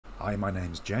Hi, my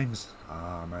name's James.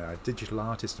 I'm a digital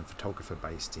artist and photographer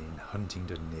based in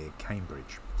Huntingdon near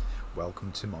Cambridge.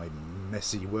 Welcome to my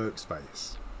messy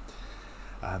workspace.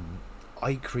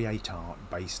 I create art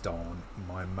based on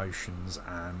my emotions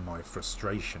and my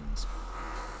frustrations.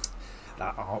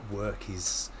 That artwork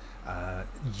is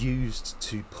used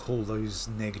to pull those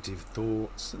negative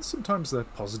thoughts, and sometimes the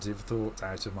positive thoughts,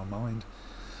 out of my mind,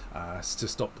 to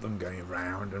stop them going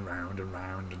round and round and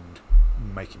round and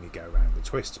making me go around the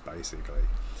twist, basically.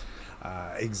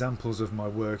 Examples of my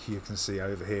work you can see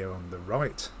over here on the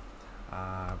right,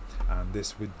 and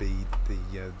this would be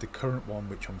the current one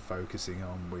which I'm focusing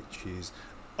on, which is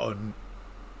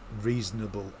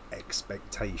Unreasonable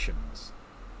Expectations.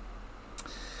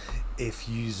 If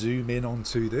you zoom in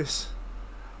onto this,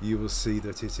 you will see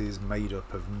that it is made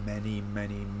up of many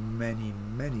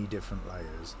different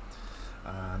layers.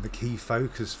 And the key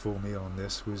focus for me on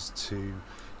this was to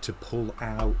pull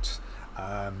out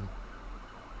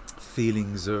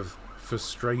feelings of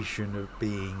frustration of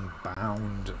being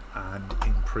bound and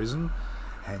in prison,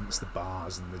 hence the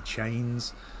bars and the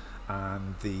chains,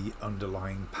 and the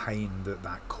underlying pain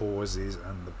that causes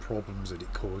and the problems that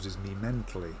it causes me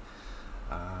mentally.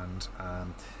 And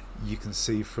you can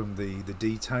see from the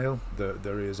detail that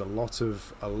there is a lot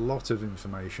of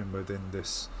information within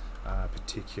this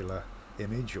particular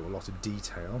image, or a lot of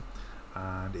detail,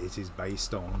 and it is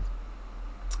based on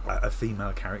a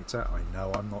female character. I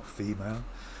know I'm not female,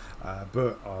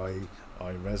 but I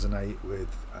resonate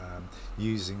with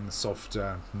using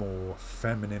softer, more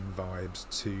feminine vibes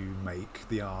to make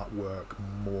the artwork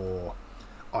more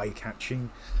eye-catching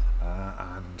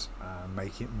and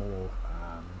make it more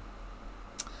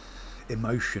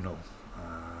emotional,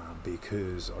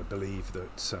 because I believe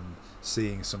that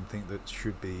seeing something that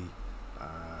should be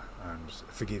and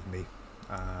forgive me,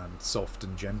 soft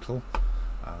and gentle,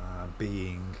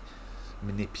 being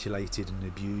manipulated and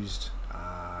abused,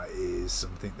 is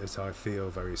something that I feel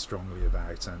very strongly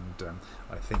about, and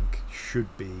I think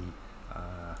should be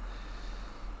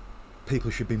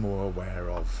people should be more aware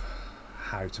of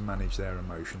how to manage their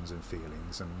emotions and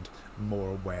feelings, and more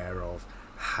aware of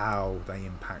how they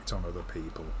impact on other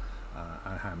people,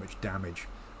 and how much damage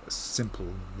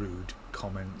simple rude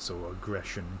comments or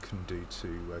aggression can do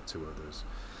to others.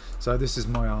 So this is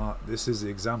my art. This is the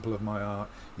example of my art.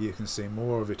 You can see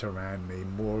more of it around me,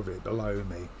 more of it below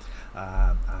me,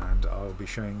 and I'll be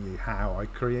showing you how I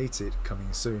create it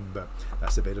coming soon, but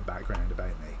that's a bit of background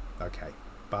about me. Okay,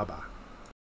 bye bye.